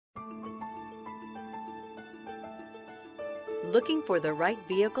Looking for the right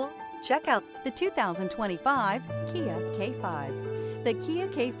vehicle? Check out the 2025 Kia K5. The Kia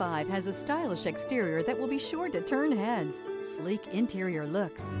K5 has a stylish exterior that will be sure to turn heads, sleek interior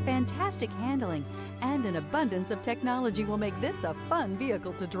looks, fantastic handling, and an abundance of technology will make this a fun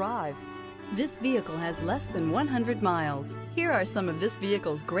vehicle to drive. This vehicle has less than 100 miles. Here are some of this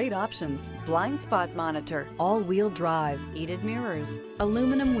vehicle's great options: blind spot monitor, all-wheel drive, heated mirrors,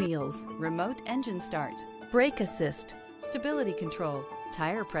 aluminum wheels, remote engine start, brake assist, stability control,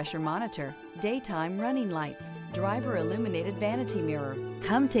 tire pressure monitor, daytime running lights, driver illuminated vanity mirror.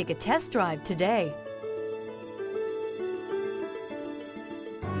 Come take a test drive today.